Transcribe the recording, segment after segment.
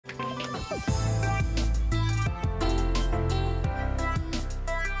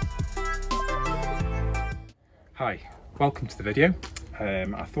Hi, welcome to the video.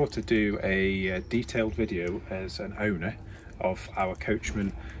 I thought to do a detailed video as an owner of our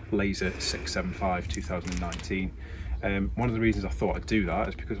Coachman Laser 675 2019. One of the reasons I thought I'd do that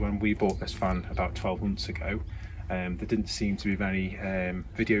is because when we bought this van about 12 months ago, there didn't seem to be many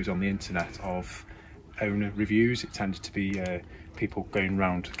videos on the internet of owner reviews. It tended to be people going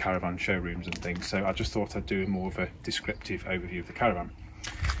around caravan showrooms and things, so I just thought I'd do more of a descriptive overview of the caravan.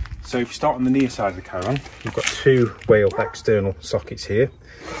 So if you start on the near side of the caravan, you've got two whale external sockets here.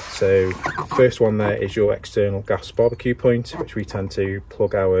 So first one there is your external gas barbecue point, which we tend to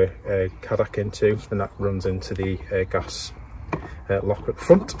plug our Kadak into, and that runs into the gas locker at the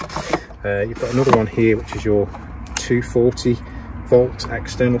front. You've got another one here, which is your 240 volt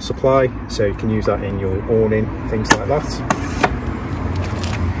external supply, so you can use that in your awning, things like that.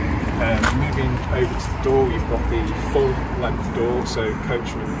 Moving over to the door, you've got the full length door, so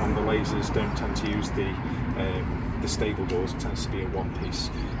Coachman on the lasers don't tend to use the stable doors, it tends to be a one-piece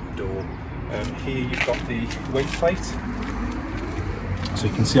door. Here you've got the weight plate, so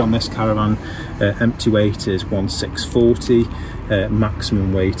you can see on this caravan empty weight is 1640,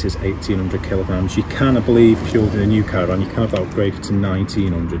 maximum weight is 1800 kilograms. You can, I believe, if you're ordering a new caravan, you can have that upgraded to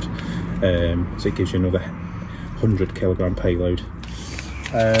 1900, so it gives you another 100 kilogram payload.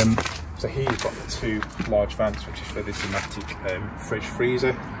 So here you've got the two large vents, which is for the Dometic fridge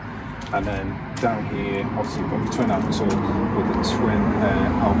freezer, and then down here obviously you've got the twin axle with the twin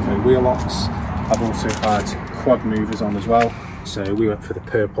Alco wheel locks. I've also had quad movers on as well, so we went for the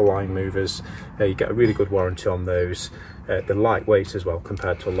purple line movers. You get a really good warranty on those. They're lightweight as well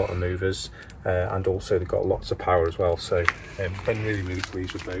compared to a lot of movers, and also they've got lots of power as well, so been really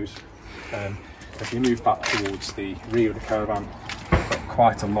pleased with those. If you move back towards the rear of the caravan,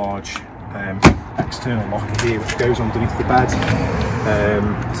 quite a large external locker here which goes underneath the bed,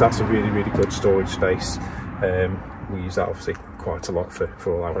 so that's a really good storage space. We use that obviously quite a lot for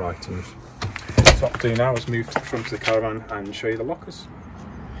all our items. So what I'll do now is move to the front of the caravan and show you the lockers.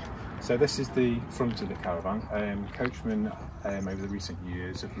 So this is the front of the caravan. Coachman over the recent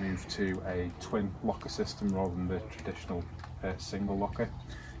years have moved to a twin locker system rather than the traditional single locker.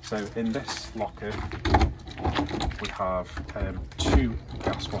 So in this locker we have two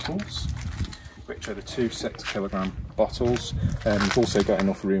gas bottles, which are the two 6 kilogram bottles. We've also got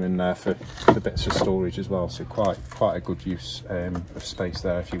enough room in there for bits of storage as well, so quite a good use of space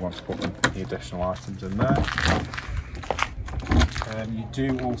there if you want to put any additional items in there. You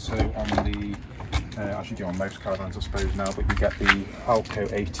do also on the as you do on most caravans I suppose now, but you get the Alco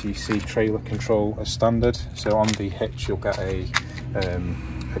ATC trailer control as standard. So on the hitch you'll get a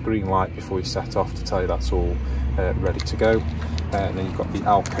green light before you set off to tell you that's all ready to go, and then you've got the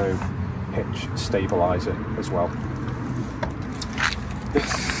Alco hitch stabilizer as well. This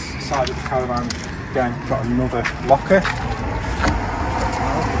side of the caravan again got another locker.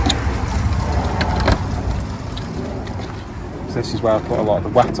 So this is where I put a lot of the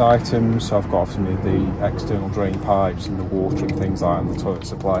wet items, so I've got obviously the external drain pipes and the water and things like that, and the toilet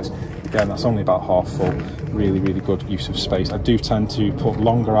supplies. Again, that's only about half full, really good use of space. I do tend to put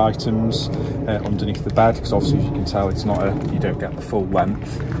longer items underneath the bed, because obviously as you can tell it's not you don't get the full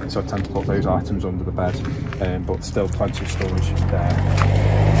length, so I tend to put those items under the bed, but still plenty of storage there.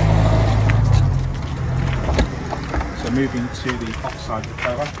 So moving to the offside of the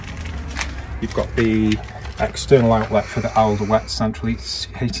caravan, you've got the external outlet for the Alder wet central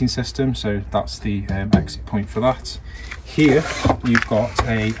heating system, so that's the exit point for that. Here you've got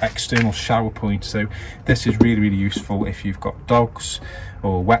a external shower point, so this is really useful if you've got dogs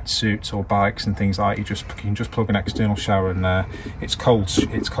or wetsuits or bikes and things like that. You can just plug an external shower in there. It's cold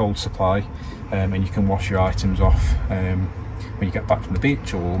supply, and you can wash your items off when you get back from the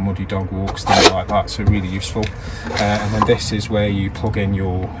beach or muddy dog walks, things like that, so really useful. And then this is where you plug in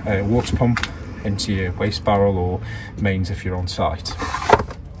your water pump into your waste barrel or mains if you're on site.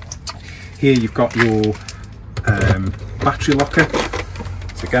 Here you've got your battery locker.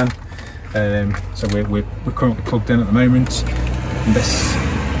 So again, so we're currently plugged in at the moment, and this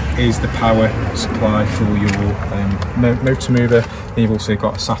is the power supply for your motor mover, and you've also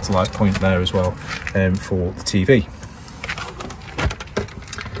got a satellite point there as well for the TV.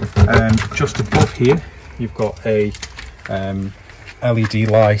 Just above here you've got a LED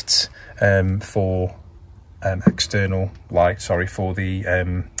light for external light, for the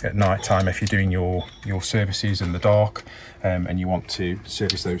at night time if you're doing your services in the dark, and you want to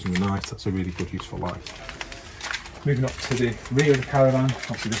service those in the night. That's a really good useful light. Moving up to the rear of the caravan,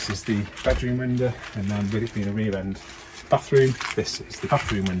 obviously this is the bedroom window, and then with it being a rear end bathroom, this is the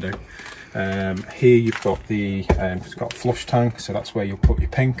bathroom window. Here you've got the it's got a flush tank, so that's where you'll put your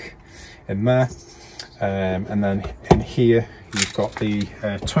pink in there. and then in here you've got the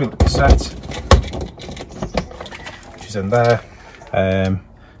toilet cassette, which is in there.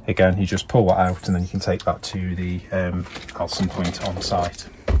 Again, you just pull that out and then you can take that to the Alson point on site.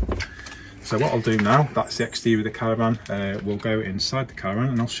 So what I'll do now, that's the exterior of the caravan. We'll go inside the caravan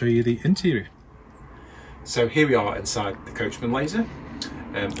and I'll show you the interior. So here we are inside the Coachman Laser.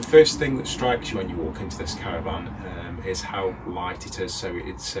 The first thing that strikes you when you walk into this caravan is how light it is. So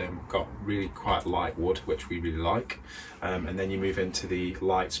it's got really quite light wood, which we really like. And then you move into the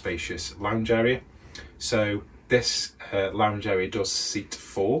light, spacious lounge area. So this lounge area does seat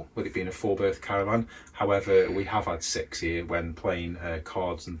 4, with it being a 4-berth caravan. However, we have had 6 here when playing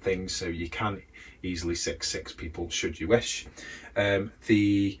cards and things, so you can easily sit 6 people should you wish.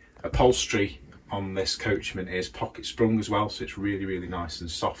 The upholstery on this Coachman is pocket sprung as well, so it's really, really nice and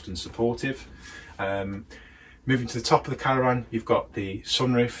soft and supportive. Moving to the top of the caravan, you've got the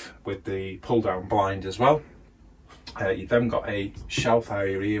sunroof with the pull down blind as well. You've then got a shelf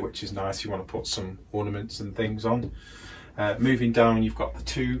area here, which is nice if you want to put some ornaments and things on. Moving down, you've got the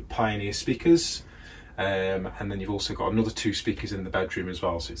 2 Pioneer speakers, and then you've also got another 2 speakers in the bedroom as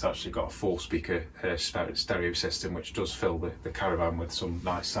well, so it's actually got a 4-speaker stereo system, which does fill the caravan with some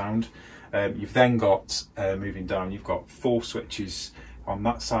nice sound. You've then got, moving down, you've got 4 switches on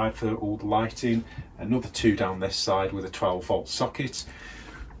that side for all the lighting, another 2 down this side with a 12-volt socket.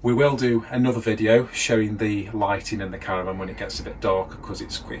 We will do another video showing the lighting in the caravan when it gets a bit dark, because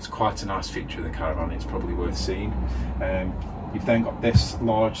it's quite a nice feature of the caravan. It's probably worth seeing. You've then got this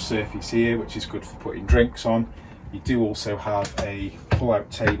large surface here, which is good for putting drinks on. You do also have a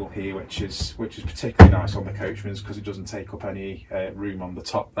pull-out table here, which is particularly nice on the Coachmans because it doesn't take up any room on the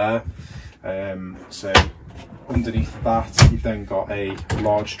top there. So underneath that, you've then got a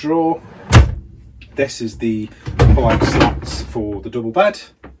large drawer. This is the pull-out slats for the double bed.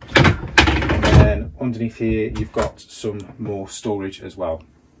 And then underneath here, you've got some more storage as well.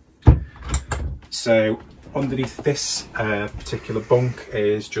 So underneath this particular bunk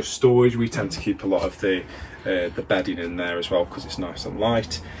is just storage. We tend to keep a lot of the bedding in there as well because it's nice and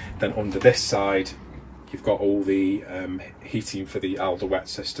light. Then under this side, you've got all the heating for the Alder wet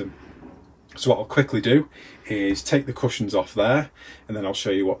system. So what I'll quickly do is take the cushions off there, and then I'll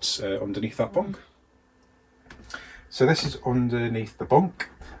show you what's underneath that bunk. So this is underneath the bunk.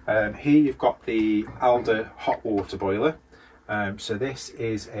 Here you've got the Alder hot water boiler. So this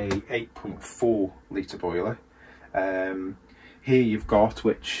is a 8.4 litre boiler. Here you've got,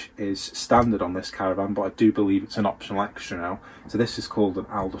 which is standard on this caravan, but I do believe it's an optional extra now. So this is called an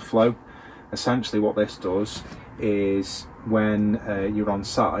Alder Flow. Essentially what this does is when you're on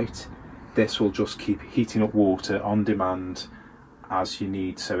site, this will just keep heating up water on demand as you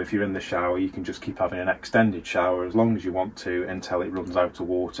need. So if you're in the shower, you can just keep having an extended shower as long as you want to until it runs out of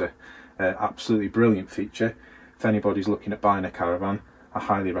water. Absolutely brilliant feature. If anybody's looking at buying a caravan, I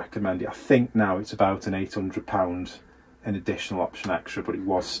highly recommend it. I think now it's about an £800 an additional option extra, but it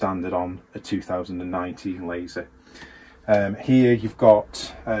was standard on a 2019 Laser. Here you've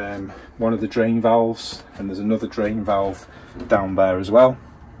got one of the drain valves, and there's another drain valve down there as well.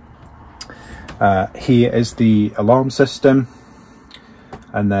 Here is the alarm system,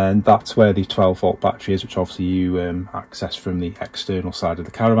 and then that's where the 12-volt battery is, which obviously you access from the external side of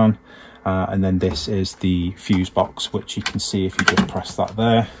the caravan. And then this is the fuse box, which you can see if you just press that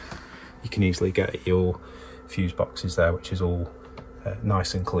there, you can easily get your fuse boxes there, which is all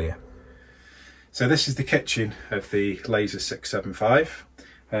nice and clear. So this is the kitchen of the Laser 675.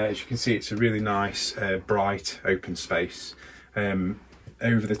 As you can see, it's a really nice, bright, open space.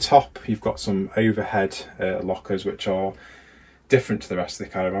 Over the top, you've got some overhead lockers, which are different to the rest of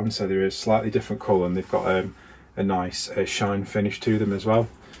the caravan. So they're a slightly different colour, and they've got a nice shine finish to them as well.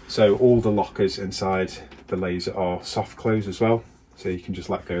 So all the lockers inside the Laser are soft close as well. So you can just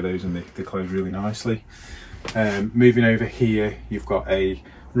let go of those and they close really nicely. Moving over here, you've got a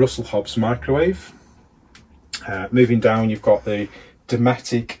Russell Hobbs microwave. Moving down, you've got the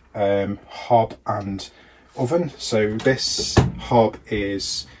Dometic hob and oven. So this hob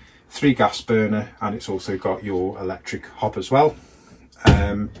is 3 gas burner, and it's also got your electric hob as well.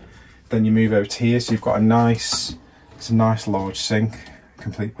 Then you move over to here, so you've got it's a nice large sink,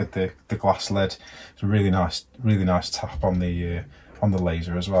 complete with the glass lid. It's a really nice tap on the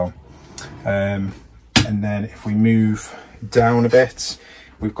Laser as well. And then if we move down a bit,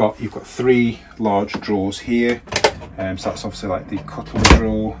 you've got 3 large drawers here. So that's obviously like the cutlery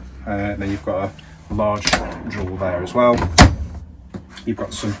drawer. And then you've got a large drawer there as well. You've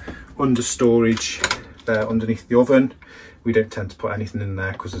got some under storage there underneath the oven. we don't tend to put anything in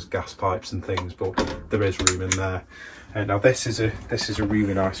there because there's gas pipes and things, but there is room in there. And now this is a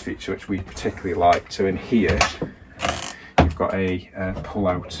really nice feature which we particularly like. So in here you've got a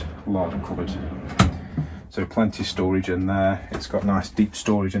pull-out larder cupboard, so plenty of storage in there. It's got nice deep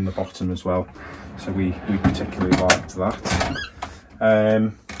storage in the bottom as well, so we particularly liked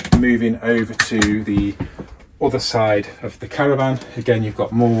that. Moving over to the other side of the caravan, again you've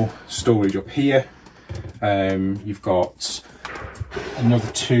got more storage up here. You've got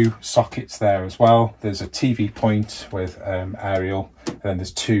another 2 sockets there as well. There's a TV point with aerial, and then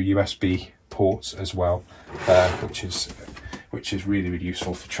there's 2 USB ports as well, which is really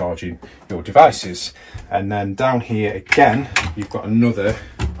useful for charging your devices. And then down here again you've got another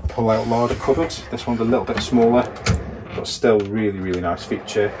pull-out larder cupboard. This one's a little bit smaller, but still really nice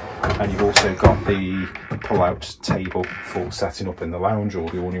feature. And you've also got the pull-out table for setting up in the lounge or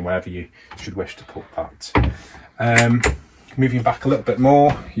the awning, wherever you should wish to put that. Moving back a little bit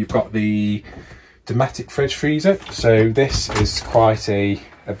more, you've got the Dometic fridge freezer. So this is quite a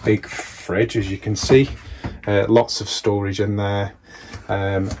big fridge, as you can see. Lots of storage in there.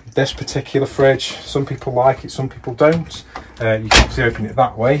 This particular fridge, some people like it, some people don't. You can obviously open it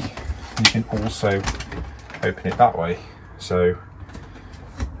that way. You can also open it that way, so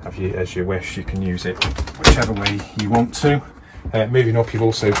as you wish, you can use it whichever way you want to. Moving up, you've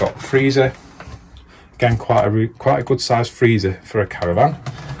also got the freezer. Again, quite a good sized freezer for a caravan,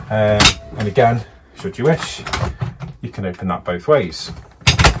 and again, should you wish, you can open that both ways.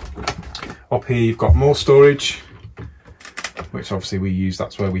 Up here you've got more storage, which obviously we use,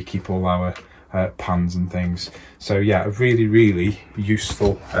 that's where we keep all our pans and things. So yeah, a really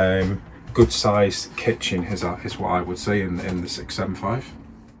useful good sized kitchen is what I would say in the 675.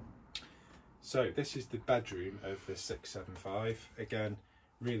 So this is the bedroom of the 675. Again,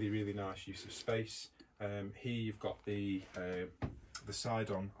 really nice use of space. Here you've got the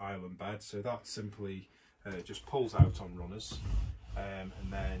side-on island bed, so that simply just pulls out on runners, and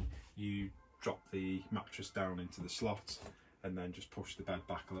then you drop the mattress down into the slot and then just push the bed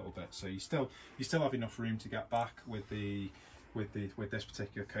back a little bit. So you still have enough room to get back with this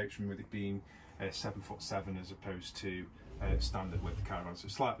particular Coachman, with it being 7'7" as opposed to standard with the caravan, so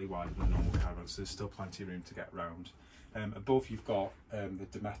slightly wider than normal caravan, so there's still plenty of room to get round. Above you've got the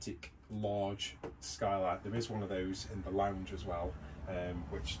Dometic large skylight. There is one of those in the lounge as well,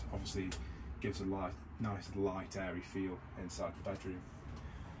 which obviously gives a nice light airy feel inside the bedroom.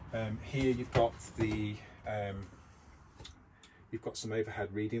 Here you've got some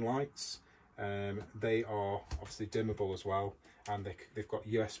overhead reading lights. They are obviously dimmable as well, and they've got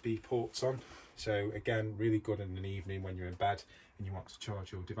USB ports on, so again really good in an evening when you're in bed and you want to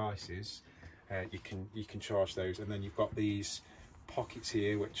charge your devices. You can charge those. And then you've got these pockets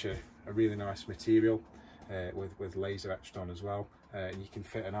here, which are a really nice material, with laser etched on as well, and you can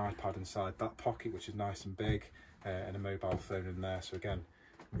fit an iPad inside that pocket, which is nice and big, and a mobile phone in there, so again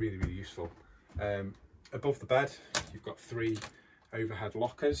really useful. Above the bed you've got 3 overhead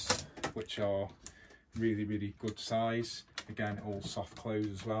lockers, which are really good size. Again, all soft close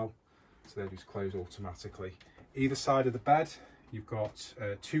as well, so they just close automatically. Either side of the bed you've got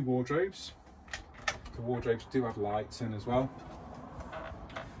 2 wardrobes. The wardrobes do have lights in as well,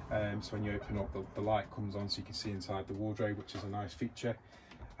 so when you open up, the light comes on so you can see inside the wardrobe, which is a nice feature.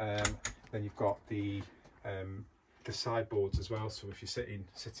 Then you've got the sideboards as well, so if you're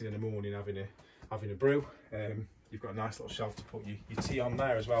sitting in the morning having a brew, you've got a nice little shelf to put your tea on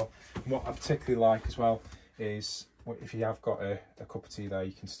there as well. And what I particularly like as well is, if you have got a cup of tea there,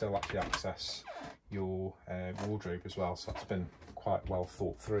 you can still actually access your wardrobe as well, so that's been quite well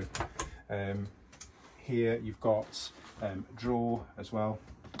thought through. Here you've got a drawer as well,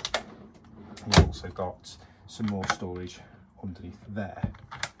 and you've also got some more storage underneath there.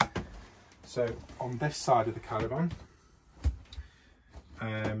 So on this side of the caravan,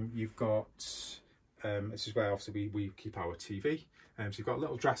 you've got this is where obviously we keep our TV. So you've got a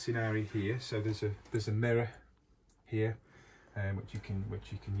little dressing area here, so there's a mirror here, which you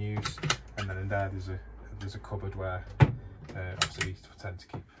can use, and then in there there's a cupboard where obviously we tend to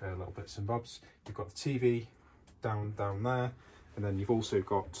keep little bits and bobs. You've got the TV down there, and then you've also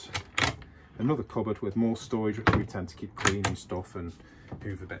got another cupboard with more storage, which we tend to keep cleaning stuff and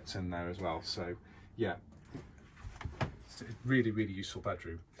hoover bits in there as well. So yeah, it's a really useful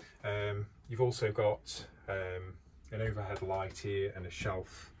bedroom. You've also got an overhead light here and a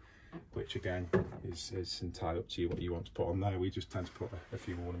shelf, which again is entirely up to you what you want to put on there. We just tend to put a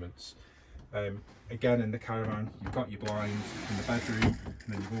few ornaments. Again, in the caravan you've got your blinds in the bedroom,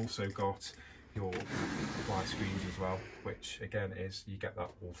 and then you've also got your fly screens as well, which again you get that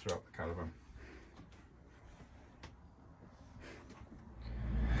all throughout the caravan.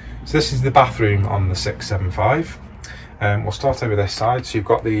 So this is the bathroom on the 675. We'll start over this side. So you've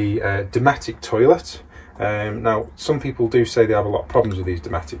got the Dometic toilet. Now, some people do say they have a lot of problems with these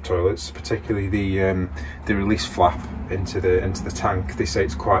Dometic toilets, particularly the release flap into the tank. They say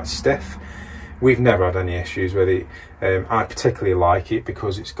it's quite stiff. We've never had any issues with it. I particularly like it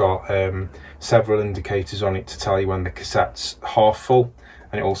because it's got several indicators on it to tell you when the cassette's half full,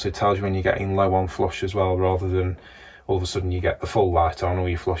 and it also tells you when you're getting low on flush as well, rather than all of a sudden you get the full light on or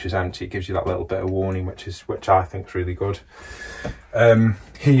your flush is empty. It gives you that little bit of warning, which I think is really good. Here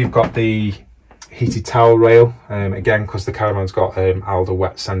you've got the heated towel rail, again because the caravan's got Alder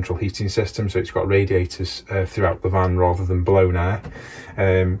wet central heating system, so it's got radiators throughout the van rather than blown air.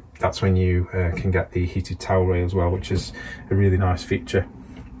 That's when you can get the heated towel rail as well, which is a really nice feature.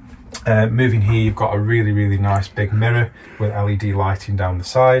 Moving here, you've got a really nice big mirror with LED lighting down the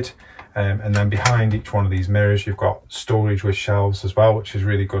side, and then behind each one of these mirrors you've got storage with shelves as well, which is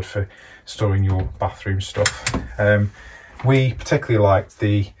really good for storing your bathroom stuff. We particularly liked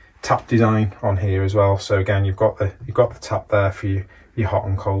the tap design on here as well. So again, you've got the tap there for your hot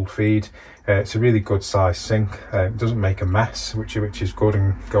and cold feed. It's a really good size sink. It doesn't make a mess, which is good,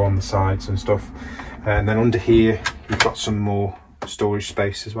 and go on the sides and stuff. And then under here you've got some more storage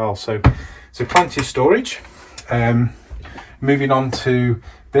space as well. So plenty of storage. Moving on to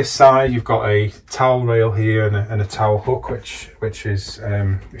this side, you've got a towel rail here and a towel hook, which is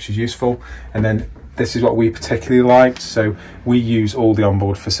useful. And then this is what we particularly liked. So we use all the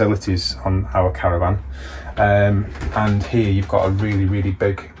onboard facilities on our caravan, and here you've got a really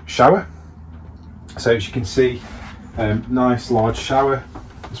big shower. So as you can see, nice large shower.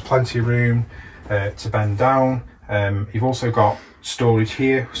 There's plenty of room to bend down. You've also got storage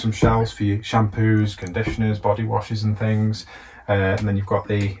here, some shelves for your shampoos, conditioners, body washes and things. And then you've got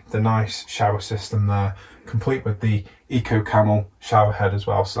the nice shower system there, complete with the Eco Camel shower head as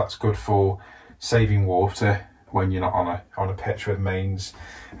well. So that's good for saving water when you're not on a pitch with mains.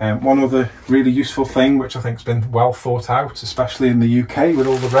 One other really useful thing, which I think has been well thought out, especially in the UK with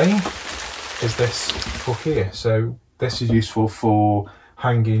all the rain, is this hook here. So this is useful for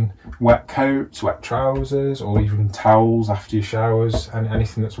hanging wet coats, wet trousers, or even towels after your showers, and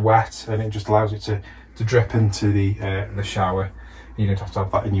anything that's wet, and it just allows it to drip into the shower. You don't have to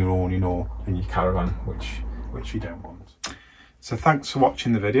have that in your awning or in your caravan, which you don't want. So thanks for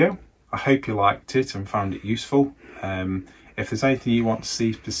watching the video. I hope you liked it and found it useful. If there's anything you want to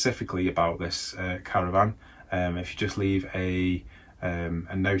see specifically about this caravan, if you just leave a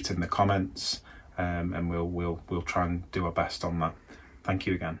note in the comments, and we'll try and do our best on that. Thank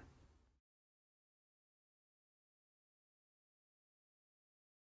you again.